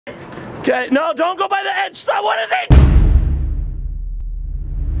Okay, no, don't go by the edge. Stop. What is he doing?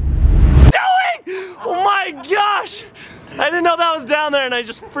 Oh my gosh! I didn't know that was down there and I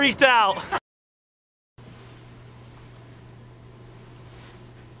just freaked out.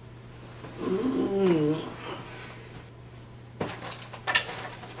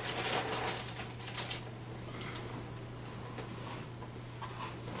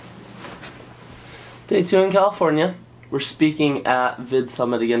 Day 2 in California. We're speaking at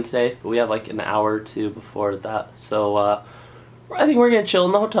VidSummit again today, but we have like an hour or two before that. So I think we're gonna chill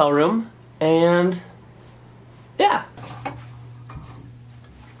in the hotel room and yeah.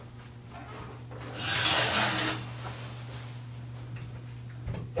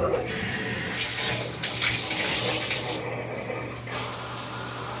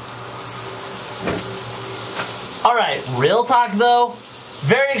 Alright, real talk though.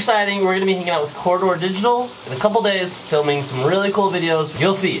 Very exciting. We're going to be hanging out with Corridor Digital in a couple days, filming some really cool videos.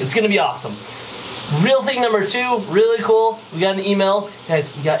 You'll see. It's going to be awesome. Real thing number 2, really cool. We got an email.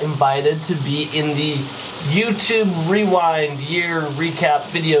 Guys, we got invited to be in the YouTube Rewind year recap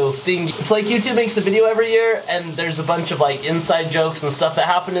video thing. It's like YouTube makes a video every year, and there's a bunch of like inside jokes and stuff that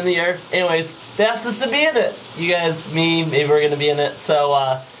happened in the year. Anyways, they asked us to be in it. You guys, me, maybe we're going to be in it. So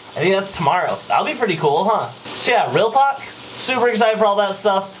I think that's tomorrow. That'll be pretty cool, huh? So yeah, real talk. Super excited for all that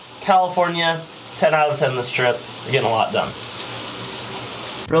stuff. California, 10 out of 10 this trip. We're getting a lot done.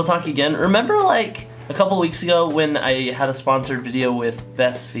 Real talk again. Remember like a couple weeks ago when I had a sponsored video with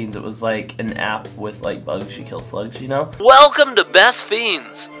Best Fiends? It was like an app with like bugs you kill slugs, you know? Welcome to Best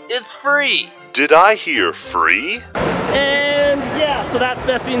Fiends. It's free. Did I hear free? And yeah, so that's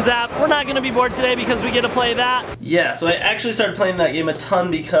Best Fiends app. We're not gonna be bored today because we get to play that. Yeah, so I actually started playing that game a ton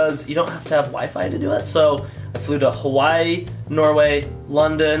because you don't have to have Wi-Fi to do it. So I flew to Hawaii, Norway,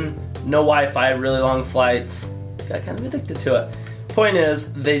 London, no Wi-Fi, really long flights. Got kind of addicted to it. Point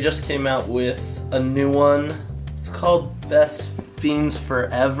is, they just came out with a new one. It's called Best Fiends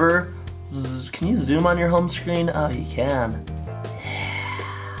Forever. Can you zoom on your home screen? Oh, you can.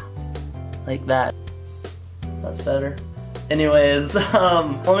 Yeah. Like that. That's better. Anyways,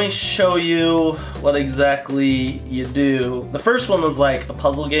 let me show you what exactly you do. The first one was like a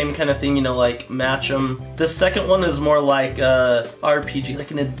puzzle game kind of thing, you know, like match them. The second one is more like a RPG,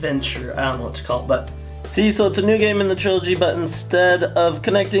 like an adventure. I don't know what to call it, but see, so it's a new game in the trilogy, but instead of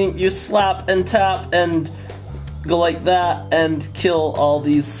connecting, you slap and tap and go like that and kill all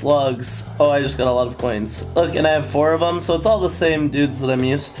these slugs. Oh, I just got a lot of coins. Look, and I have 4 of them, so it's all the same dudes that I'm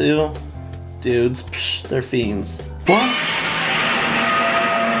used to. Dudes, psh, they're fiends. What?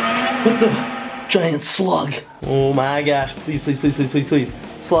 What the? Giant slug. Oh my gosh. Please, please, please, please, please, please.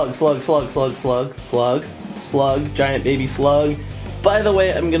 Slug, slug, slug, slug, slug, slug, slug, giant baby slug. By the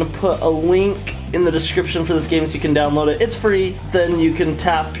way, I'm gonna put a link in the description for this game so you can download it. It's free. Then you can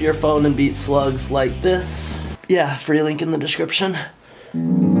tap your phone and beat slugs like this. Yeah, free link in the description.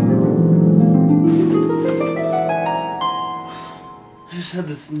 I just had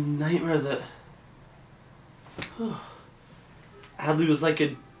this nightmare that Adley was like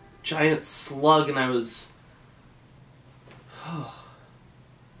a giant slug and I was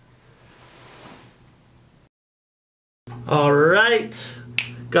Alright,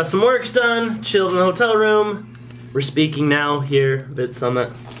 got some work done, chilled in the hotel room. We're speaking now here,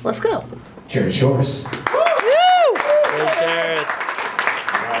 VidSummit. Let's go. Jared Shores. Woo! Hey, Jared.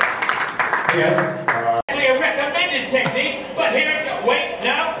 Actually a recommended technique, but here it goes. Wait,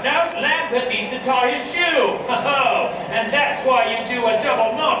 no, Lambert needs to tie his shoe. And that's why you do a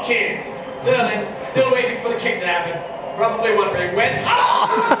double knock, kids. Sterling, still waiting for the kick to happen. It's probably wondering when.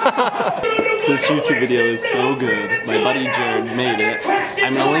 This YouTube video is so good. My buddy Jared made it.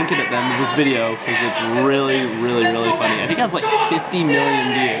 I'm gonna link it at the end of this video because it's really, really, really funny. I think it has like 50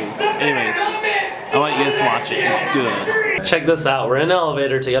 million views. Anyways, I want you guys to watch it. It's good. Check this out. We're in an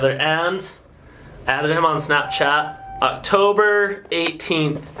elevator together and added him on Snapchat. October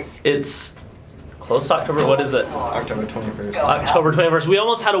 18th. It's close to October. What is it? October 21st. October 21st. We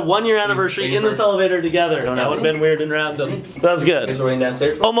almost had a 1-year anniversary in this elevator together. That would have been weird and random. That was good.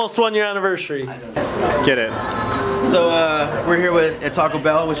 Almost 1-year anniversary. Get it. So we're here at Taco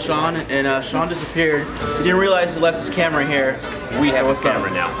Bell with Sean, and Sean disappeared. He didn't realize he left his camera here. We have his camera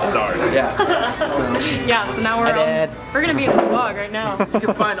now. It's ours. Yeah. Yeah, so now we're gonna be in the vlog right now. You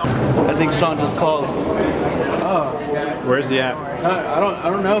can find. I think Sean just called. Oh. Where's he at? I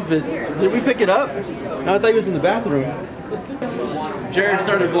don't know if it. Did we pick it up? No, I thought he was in the bathroom. Jared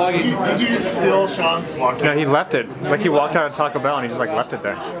started vlogging. Did you just steal Sean's walk? No, he left it. Like he walked out of Taco Bell and he just like left it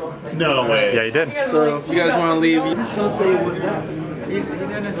there. No way. Yeah, he did. So if you guys want to leave, Sean say what that. He's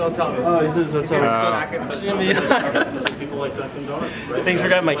in his hotel room. Oh, he's in his hotel room. Thanks for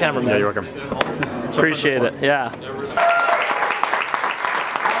grabbing my camera, man. Yeah, you're welcome. Appreciate it. Yeah.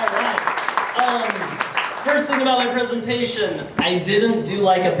 First thing about my presentation, I didn't do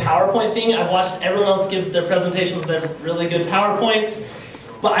like a PowerPoint thing. I've watched everyone else give their presentations. They're really good PowerPoints.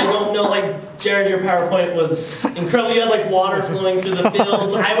 But I don't know, like, Jared, your PowerPoint was incredible. You had like water flowing through the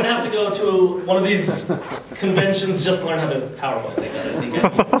fields. I would have to go to one of these conventions just to learn how to PowerPoint like that. I think I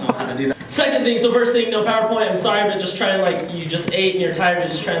don't know how to do that. Second thing, so first thing, no PowerPoint. I'm sorry, but just try and like, you just ate and you're tired, but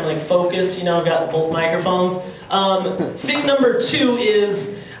just try and like focus. You know, I've got both microphones. Thing number 2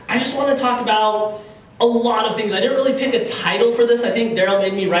 is, I just want to talk about a lot of things. I didn't really pick a title for this. I think Daryl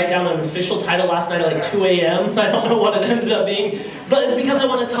made me write down an official title last night at like 2 a.m. I don't know what it ended up being, but it's because I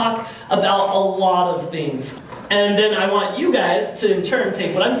want to talk about a lot of things. And then I want you guys to in turn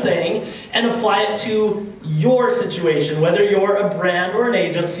take what I'm saying and apply it to your situation, whether you're a brand or an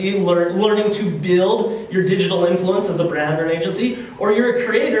agency learning to build your digital influence as a brand or an agency, or you're a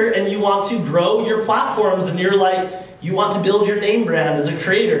creator and you want to grow your platforms and you're like, you want to build your name brand as a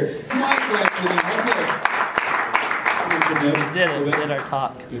creator. We did it. We did our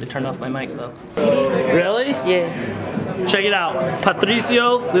talk. They turned off my mic though. Really? Yes. Check it out.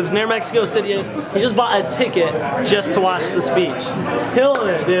 Patricio lives near Mexico City. He just bought a ticket just to watch the speech. Killing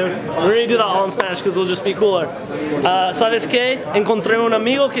it, dude. We're gonna do that all in Spanish because it'll just be cooler. ¿Sabes qué? Encontré un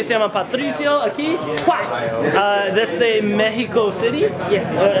amigo que se llama Patricio aquí. Desde Mexico City. Yes.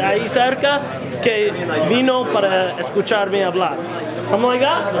 Ahí cerca. Que vino para escucharme hablar. Something like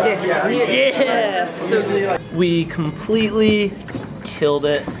that? Yes. Yeah. We completely killed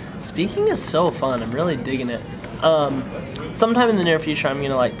it. Speaking is so fun. I'm really digging it. Sometime in the near future, I'm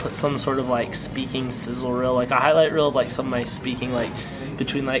gonna like put some sort of like speaking sizzle reel, like a highlight reel of like some of my speaking, like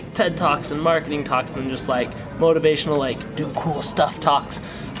between like TED Talks and marketing talks, and just like motivational, like do cool stuff talks.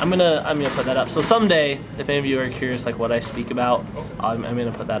 I'm gonna put that up. So someday, if any of you are curious, like what I speak about, I'm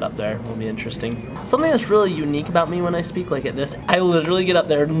gonna put that up there. It'll be interesting. Something that's really unique about me when I speak like at this, I literally get up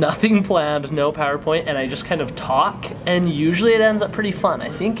there, nothing planned, no PowerPoint, and I just kind of talk, and usually it ends up pretty fun. I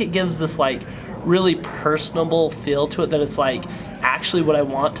think it gives this like really personable feel to it, that it's like actually what I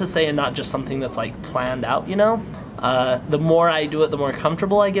want to say and not just something that's like planned out, you know? The more I do it, the more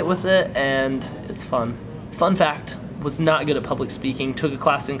comfortable I get with it, and it's fun. Fun fact, was not good at public speaking, took a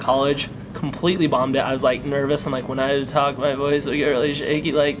class in college, completely bombed it. I was like nervous, and like when I would talk, my voice would get really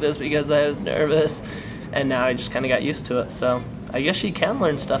shaky like this because I was nervous, and now I just kind of got used to it. So I guess you can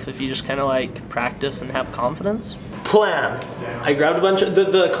learn stuff if you just kind of like practice and have confidence. Plan. I grabbed a bunch of,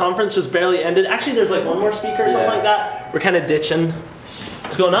 the conference just barely ended. Actually, there's like one more speaker or something like that. We're kind of ditching.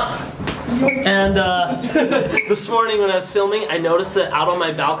 It's going up. And this morning when I was filming, I noticed that out on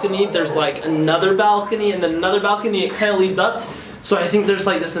my balcony, there's like another balcony and then another balcony. It kind of leads up. So I think there's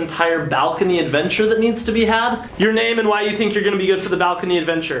like this entire balcony adventure that needs to be had. Your name and why you think you're going to be good for the balcony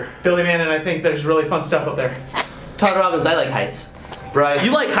adventure. Billy Man, and I think there's really fun stuff up there. Todd Robbins, I like heights. Bryce.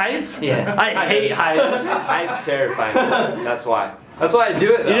 You like heights? Yeah. I hate heights. Heights terrifying. That's why. That's why I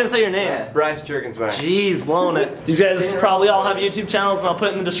do it. You didn't say your name. Yeah. Bryce Jurgensmeyer. Jeez, blowing it. These guys probably all have YouTube channels, and I'll put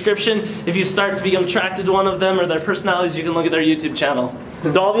it in the description. If you start to become attracted to one of them or their personalities, you can look at their YouTube channel.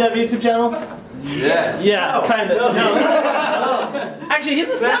 Do all of you have YouTube channels? Yes. Yeah, kind of. No. Actually, he's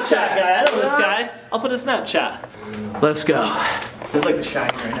a Snapchat guy. I know this guy. I'll put a Snapchat. Let's go. This is like the shine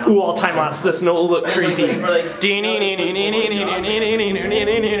right now. Ooh, I'll time lapse this and it will look creepy.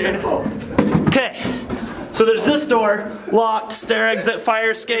 Okay. So there's this door, locked, stair exit,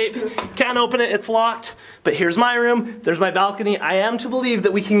 fire escape. Can't open it, it's locked. But here's my room, there's my balcony. I am to believe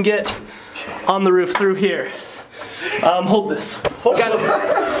that we can get on the roof through here. Hold this. Got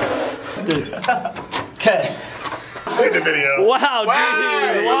it. Okay. Take the video. Wow,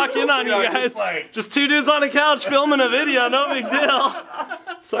 geez, walk in on you guys. Just two dudes on a couch filming a video, no big deal.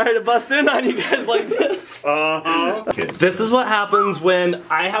 Sorry to bust in on you guys like this. This is what happens when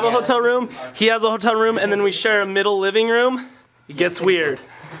I have a hotel room, he has a hotel room, and then we share a middle living room. It gets weird.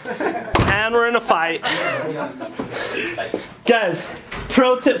 And we're in a fight. Guys,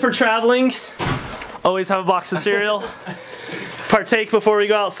 pro tip for traveling, always have a box of cereal. Partake before we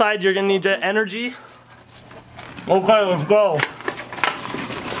go outside, you're gonna need your energy. Okay, let's go.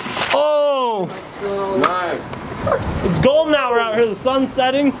 Oh! It's golden hour out here, the sun's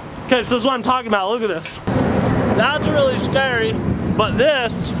setting. Okay, so this is what I'm talking about, look at this. That's really scary, but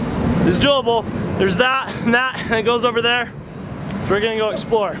this is doable. There's that, and it goes over there. So we're gonna go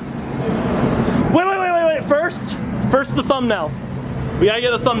explore. Wait, first the thumbnail. We gotta get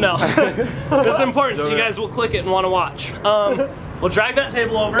the thumbnail. This is important, so you guys will click it and wanna watch. We'll drag that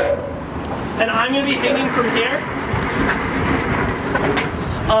table over. And I'm gonna be hanging from here.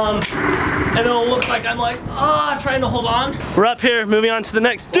 and it'll look like I'm like, trying to hold on. We're up here, moving on to the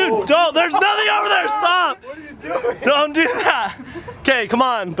next. Dude, don't, there's nothing over there, stop! What are you doing? Don't do that. Okay, come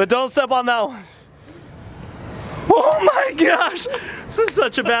on, but don't step on that one. Oh my gosh, this is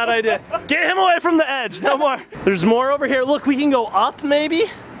such a bad idea. Get him away from the edge, no more. There's more over here. Look, we can go up maybe.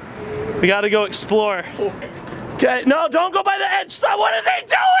 We gotta go explore. Okay, no, don't go by the edge, stop, what is he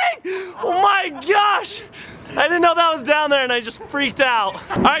doing? Oh my gosh. I didn't know that was down there and I just freaked out.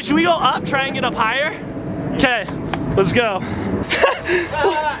 All right, should we go up, try and get up higher? Okay, let's go.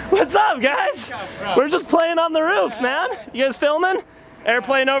 What's up, guys? We're just playing on the roof, man. You guys filming?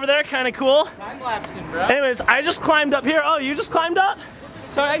 Airplane over there, kind of cool. Time-lapsing, bro. Anyways, I just climbed up here. Oh, you just climbed up?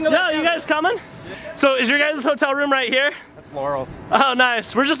 Sorry, I can go No, back you down. guys coming? So is your guys' hotel room right here? That's Laurel's. Oh,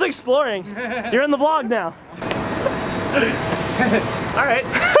 nice. We're just exploring. You're in the vlog now. All right.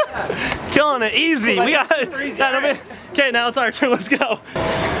 Killing it, easy. We got it. Okay, now it's our turn, let's go.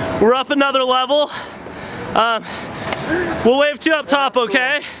 We're up another level. We'll wave to you up top,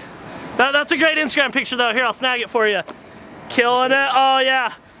 okay? That's a great Instagram picture though. Here, I'll snag it for you. Killing it, oh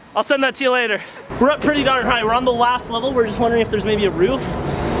yeah. I'll send that to you later. We're up pretty darn high. We're on the last level. We're just wondering if there's maybe a roof.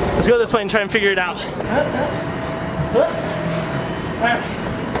 Let's go this way and try and figure it out.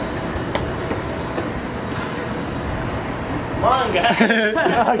 Come on, guys.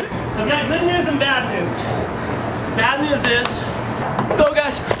 I've got good news and bad news. Bad news is, go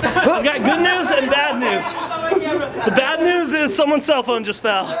guys. I've got good news and bad news. The bad news is someone's cell phone just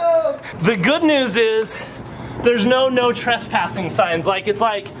fell. The good news is there's no trespassing signs. Like it's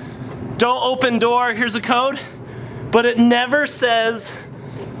like, don't open door, here's a code. But it never says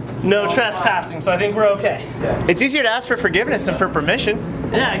no trespassing, so I think we're okay. It's easier to ask for forgiveness than for permission.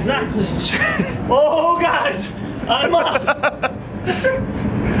 Yeah, exactly. Oh guys, I'm up.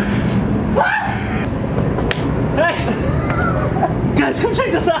 Hey, guys, come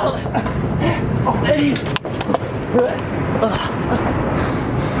check this out. Hey.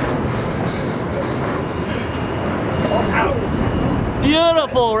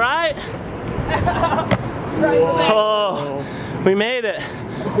 Beautiful, right? Oh, we made it.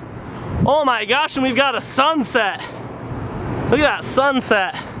 Oh my gosh, and we've got a sunset. Look at that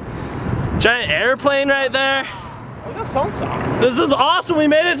sunset. Giant airplane right there. Look at that sunset. This is awesome, we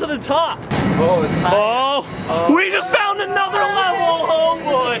made it to the top. Oh, it's high. Oh, we just found another level, oh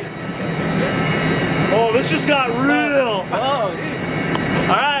boy. Oh, this just got real. Oh, dude.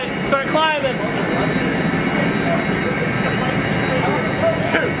 All right, start climbing.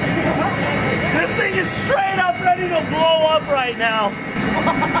 This thing is straight up ready to blow up right now.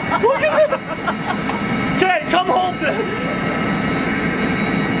 Look at this. Okay, come hold this.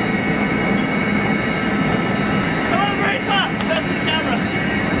 Come on, very top. That's the camera.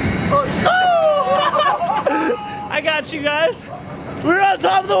 Oh. I got you guys. We're on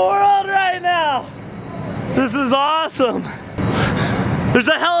top of the world right now. This is awesome. There's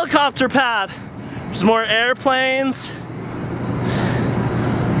a helicopter pad. There's more airplanes.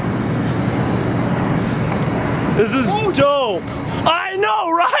 This is dope. I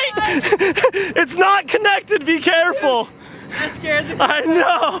know, right? It's not connected, be careful. I scared the I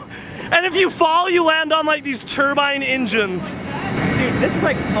know. And if you fall, you land on like these turbine engines. Dude, this is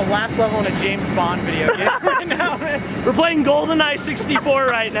like the last level in a James Bond video game right now, man. We're playing GoldenEye 64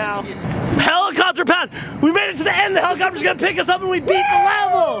 right now. Helicopter pad. We made it to the end. The helicopter's gonna pick us up and we beat the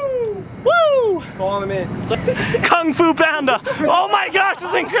level. Woo! Calling them in. Kung Fu Panda. Oh my gosh, this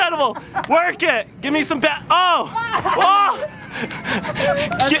is incredible. Work it. Give me some oh! Oh!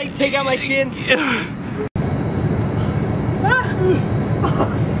 Take out my shin.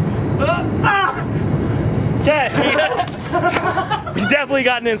 Okay. We definitely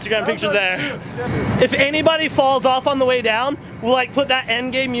got an Instagram picture there. If anybody falls off on the way down, we'll like put that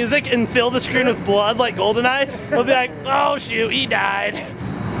end game music and fill the screen with blood like GoldenEye. We'll be like, oh shoot, he died.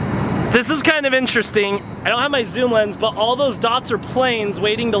 This is kind of interesting. I don't have my zoom lens, but all those dots are planes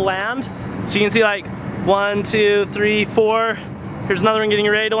waiting to land. So you can see like 1, 2, 3, 4. Here's another one getting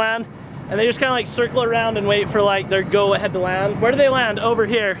ready to land. And they just kind of like circle around and wait for like their go ahead to land. Where do they land? Over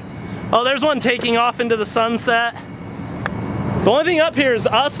here. Oh, there's one taking off into the sunset. The only thing up here is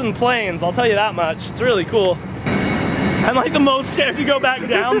us and planes, I'll tell you that much. It's really cool. I'm like the most scared to go back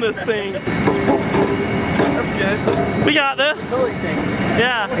down this thing. That's good. We got this. Totally safe.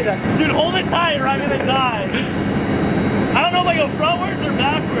 Yeah. Dude, hold it tight or I'm gonna die. I don't know if I go frontwards or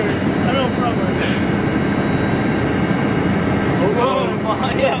backwards. I don't know frontwards. Oh,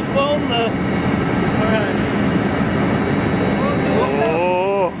 yeah, phone the... Alright.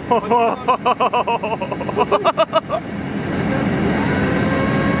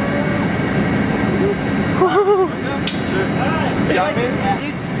 Alright, You got me?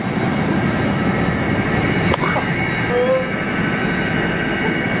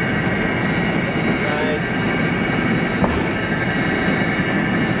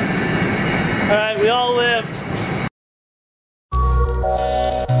 Alright, we all lived.